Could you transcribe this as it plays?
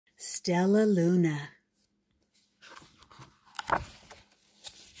Stellaluna.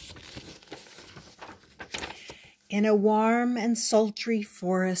 In a warm and sultry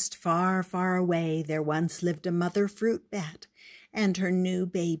forest far, far away, there once lived a mother fruit bat and her new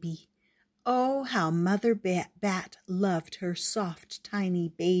baby. Oh, how Mother Bat loved her soft, tiny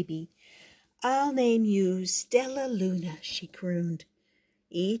baby. "I'll name you Stellaluna," she crooned.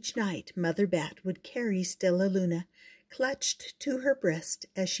 Each night, Mother Bat would carry Stellaluna clutched to her breast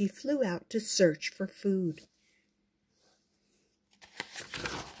as she flew out to search for food.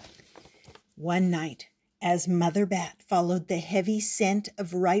 One night, as Mother Bat followed the heavy scent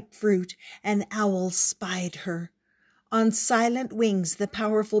of ripe fruit, an owl spied her. On silent wings, the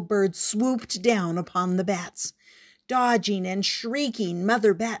powerful bird swooped down upon the bats. Dodging and shrieking,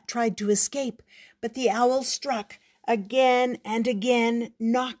 Mother Bat tried to escape, but the owl struck again and again,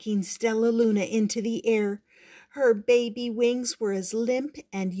 knocking Stellaluna into the air. Her baby wings were as limp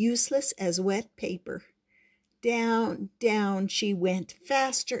and useless as wet paper. Down, down she went,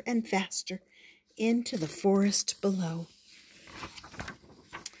 faster and faster, into the forest below.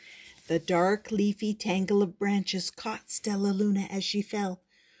 The dark, leafy tangle of branches caught Stellaluna as she fell.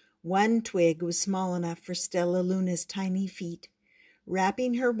 One twig was small enough for Stellaluna's tiny feet.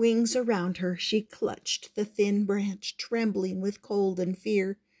 Wrapping her wings around her, she clutched the thin branch, trembling with cold and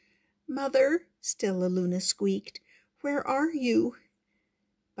fear. "Mother," Stellaluna squeaked, "where are you?"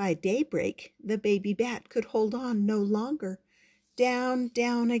 By daybreak, the baby bat could hold on no longer. Down,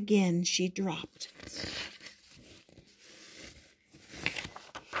 down again she dropped.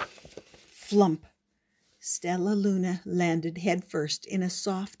 Flump! Stellaluna landed headfirst in a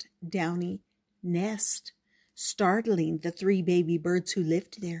soft, downy nest, startling the 3 baby birds who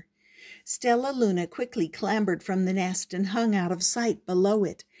lived there. Stellaluna quickly clambered from the nest and hung out of sight below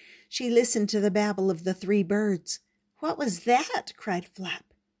it. She listened to the babble of the 3 birds. "What was that?" cried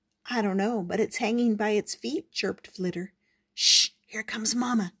Flap. "I don't know, but it's hanging by its feet," chirped Flitter. "Shh! Here comes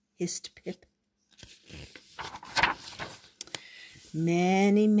Mama," hissed Pip.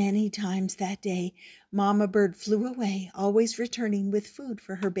 Many, many times that day, Mama Bird flew away, always returning with food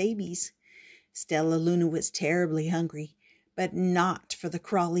for her babies. Stellaluna was terribly hungry, but not for the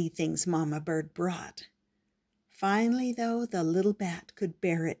crawly things Mama Bird brought. Finally, though, the little bat could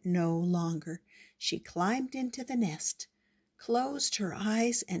bear it no longer. She climbed into the nest, closed her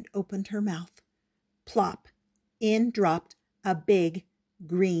eyes, and opened her mouth. Plop! In dropped a big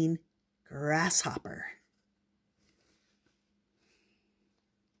green grasshopper.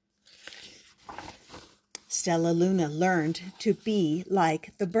 Stellaluna learned to be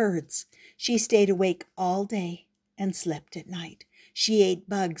like the birds. She stayed awake all day and slept at night. She ate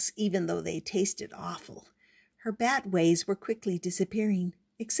bugs even though they tasted awful. Her bat ways were quickly disappearing,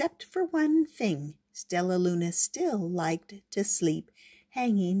 except for one thing. Stellaluna still liked to sleep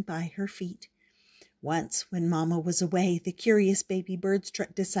hanging by her feet. Once, when Mama was away, the curious baby birds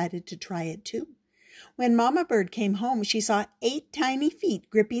decided to try it too. When Mama Bird came home, she saw 8 tiny feet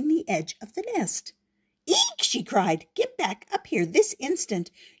gripping the edge of the nest. "Eek!" she cried. "Get back up here this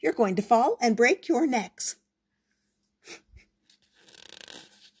instant. You're going to fall and break your necks."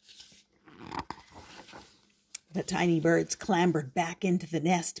 The tiny birds clambered back into the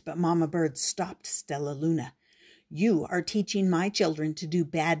nest, but Mama Bird stopped Stellaluna. "You are teaching my children to do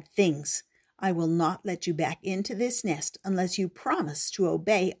bad things. I will not let you back into this nest unless you promise to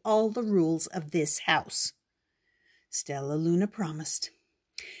obey all the rules of this house." Stellaluna promised.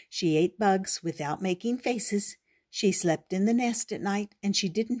 She ate bugs without making faces. She slept in the nest at night, and she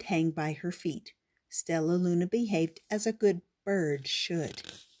didn't hang by her feet. Stellaluna behaved as a good bird should.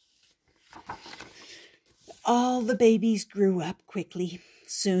 All the babies grew up quickly.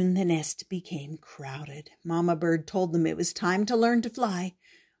 Soon the nest became crowded. Mama Bird told them it was time to learn to fly.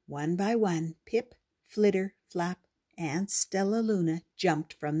 One by one, Pip, Flitter, Flap, and Stellaluna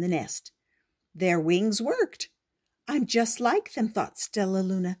jumped from the nest. Their wings worked. "I'm just like them," thought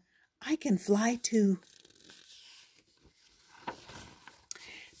Stellaluna. "I can fly too."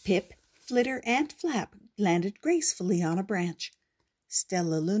 Pip, Flitter, and Flap landed gracefully on a branch.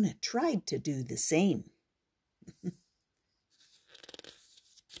 Stellaluna tried to do the same.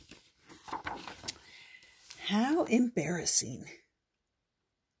 How embarrassing.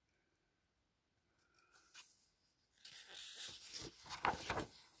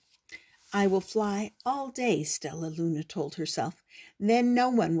 "I will fly all day," Stellaluna told herself. "Then no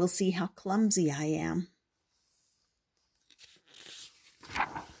one will see how clumsy I am."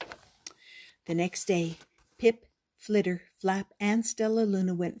 The next day, Pip, Flitter, Flap, and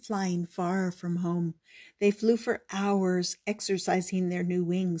Stellaluna went flying far from home. They flew for hours, exercising their new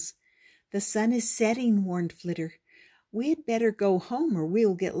wings. "The sun is setting," warned Flitter. "We'd better go home or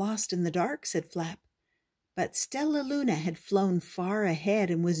we'll get lost in the dark," said Flap. But Stellaluna had flown far ahead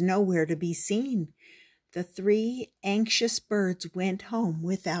and was nowhere to be seen. The 3 anxious birds went home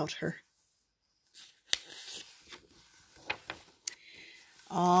without her.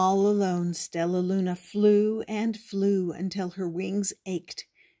 All alone, Stellaluna flew and flew until her wings ached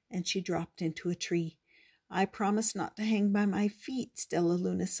and she dropped into a tree. "I promised not to hang by my feet,"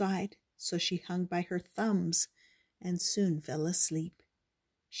 Stellaluna sighed, so she hung by her thumbs and soon fell asleep.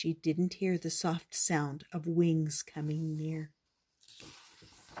 She didn't hear the soft sound of wings coming near.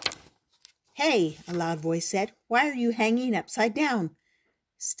 "Hey," a loud voice said, "why are you hanging upside down?"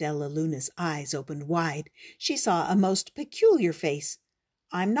 Stellaluna's eyes opened wide. She saw a most peculiar face.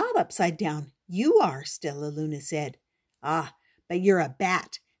 "I'm not upside down. You are," Stellaluna said. "Ah, but you're a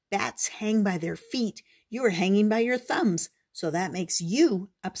bat. Bats hang by their feet. You are hanging by your thumbs, so that makes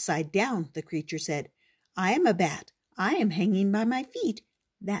you upside down," the creature said. "I am a bat. I am hanging by my feet.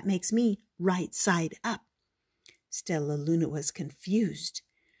 That makes me right side up." Stellaluna was confused.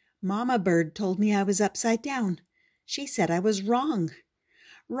 "Mama Bird told me I was upside down. She said I was wrong.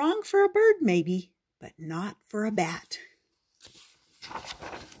 Wrong for a bird, maybe, but not for a bat."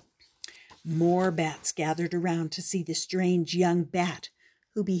 More bats gathered around to see the strange young bat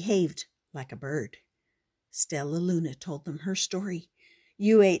who behaved like a bird. Stellaluna told them her story.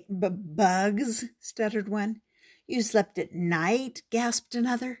 "You ate bugs," stuttered one. "You slept at night," gasped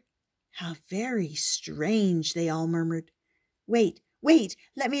another. "How very strange," they all murmured. Wait,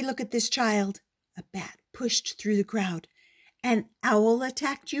 let me look at this child." A bat pushed through the crowd. "An owl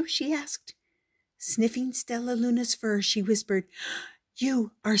attacked you?" she asked. Sniffing Stellaluna's fur, she whispered,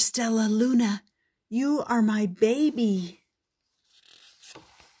 "You are Stellaluna. You are my baby."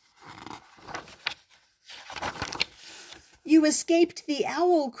 "You escaped the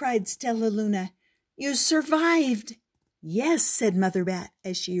owl," cried Stellaluna. "You survived." "Yes," said Mother Bat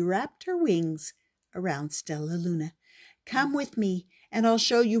as she wrapped her wings around Stellaluna. "Come with me and I'll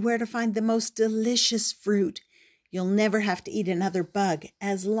show you where to find the most delicious fruit. You'll never have to eat another bug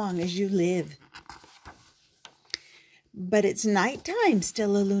as long as you live." "But it's night time,"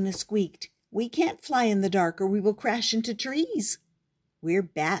 Stellaluna squeaked. "We can't fly in the dark or we will crash into trees." "We're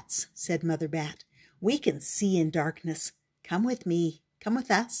bats," said Mother Bat. "We can see in darkness. Come with me. Come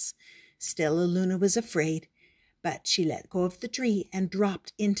with us." Stellaluna was afraid, but she let go of the tree and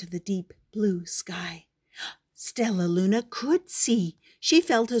dropped into the deep blue sky. Stellaluna could see. She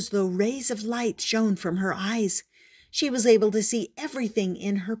felt as though rays of light shone from her eyes. She was able to see everything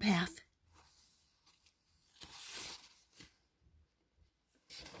in her path.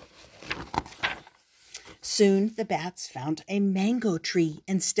 Soon the bats found a mango tree,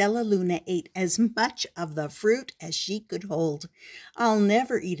 and Stellaluna ate as much of the fruit as she could hold. "I'll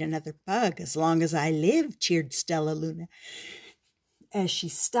never eat another bug as long as I live," cheered Stellaluna as she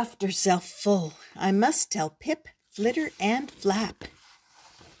stuffed herself full. "I must tell Pip, Flitter, and Flap."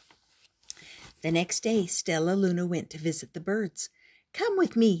 The next day, Stellaluna went to visit the birds. "Come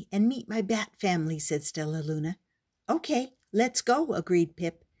with me and meet my bat family," said Stellaluna. "Okay, let's go," agreed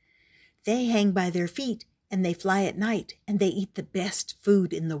Pip. "They hang by their feet, and they fly at night, and they eat the best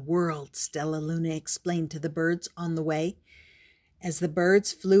food in the world," Stellaluna explained to the birds on the way. As the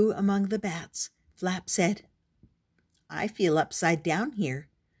birds flew among the bats, Flap said, "I feel upside down here."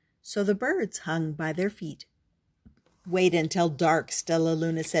 So the birds hung by their feet. "Wait until dark,"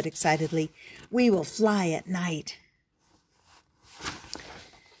 Stellaluna said excitedly. "We will fly at night."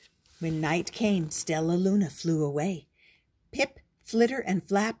 When night came, Stellaluna flew away. Pip, Flitter, and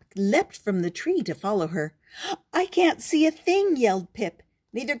Flap leapt from the tree to follow her. "I can't see a thing," yelled Pip.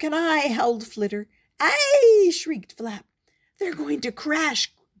 "Neither can I," howled Flitter. "Aye!" shrieked Flap. "They're going to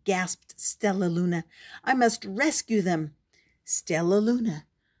crash," gasped Stellaluna. "I must rescue them." Stellaluna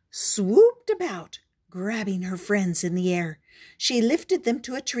swooped about, grabbing her friends in the air. She lifted them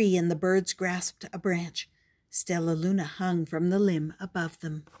to a tree, and the birds grasped a branch. Stellaluna hung from the limb above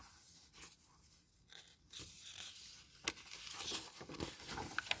them.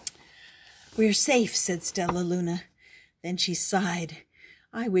 "We're safe," said Stellaluna. Then she sighed.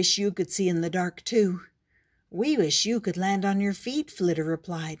 "I wish you could see in the dark, too." "We wish you could land on your feet," Flitter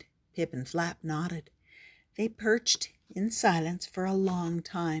replied. Pip and Flap nodded. They perched in silence for a long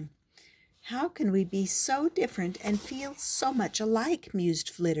time. "How can we be so different and feel so much alike?" mused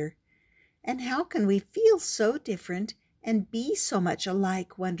Flitter. "And how can we feel so different and be so much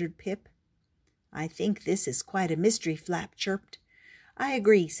alike?" wondered Pip. "I think this is quite a mystery," Flap chirped. "I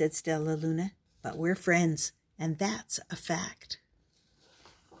agree," said Stellaluna, "but we're friends, and that's a fact."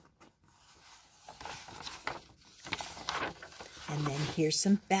 And then here's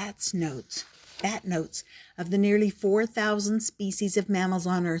some bats' notes. bat notes. Of the nearly 4,000 species of mammals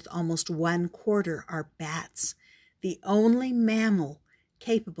on Earth, almost 1/4 are bats, the only mammal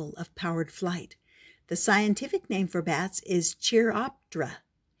capable of powered flight. The scientific name for bats is Chiroptera,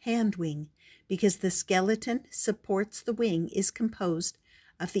 handwing, because the skeleton supports the wing is composed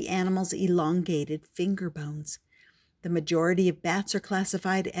of the animal's elongated finger bones. The majority of bats are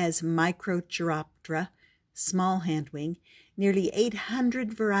classified as Microchiroptera, small handwing. Nearly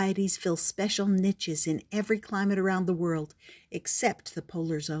 800 varieties fill special niches in every climate around the world, except the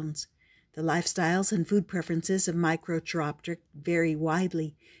polar zones. The lifestyles and food preferences of Microchiroptera vary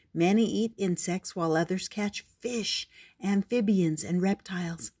widely. Many eat insects while others catch fish, amphibians, and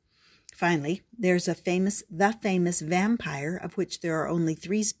reptiles. Finally, there's the famous vampire, of which there are only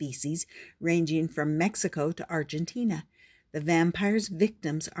 3 species, ranging from Mexico to Argentina. The vampire's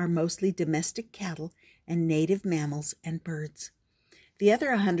victims are mostly domestic cattle and native mammals and birds. The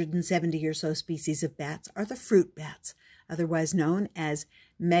other 170 or so species of bats are the fruit bats, otherwise known as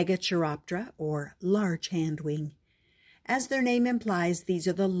Megachiroptera or large handwing. As their name implies, these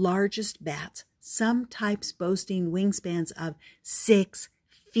are the largest bats, some types boasting wingspans of 6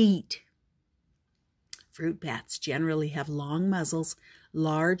 feet. Fruit bats generally have long muzzles,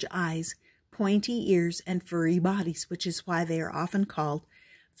 large eyes, pointy ears, and furry bodies, which is why they are often called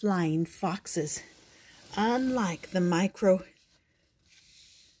flying foxes. Unlike the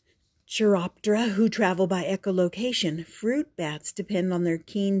Microchiroptera, who travel by echolocation, fruit bats depend on their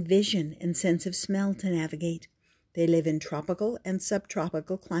keen vision and sense of smell to navigate. They live in tropical and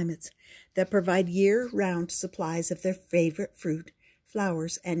subtropical climates that provide year-round supplies of their favorite fruit,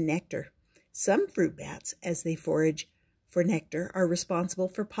 flowers, and nectar. Some fruit bats, as they forage for nectar, are responsible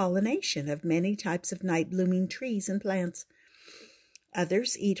for pollination of many types of night-blooming trees and plants.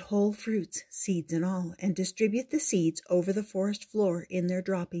 Others eat whole fruits, seeds and all, and distribute the seeds over the forest floor in their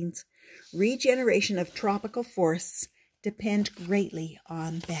droppings. Regeneration of tropical forests depend greatly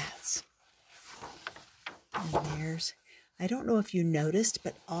on bats. And I don't know if you noticed,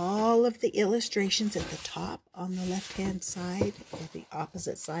 but all of the illustrations at the top on the left-hand side, or the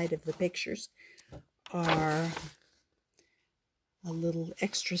opposite side of the pictures, are a little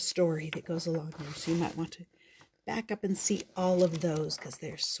extra story that goes along there. So you might want to back up and see all of those because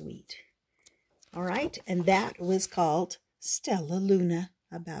they're sweet. All right, and that was called Stellaluna,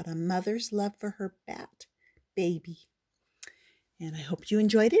 about a mother's love for her bat baby. And I hope you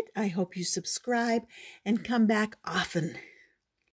enjoyed it. I hope you subscribe and come back often.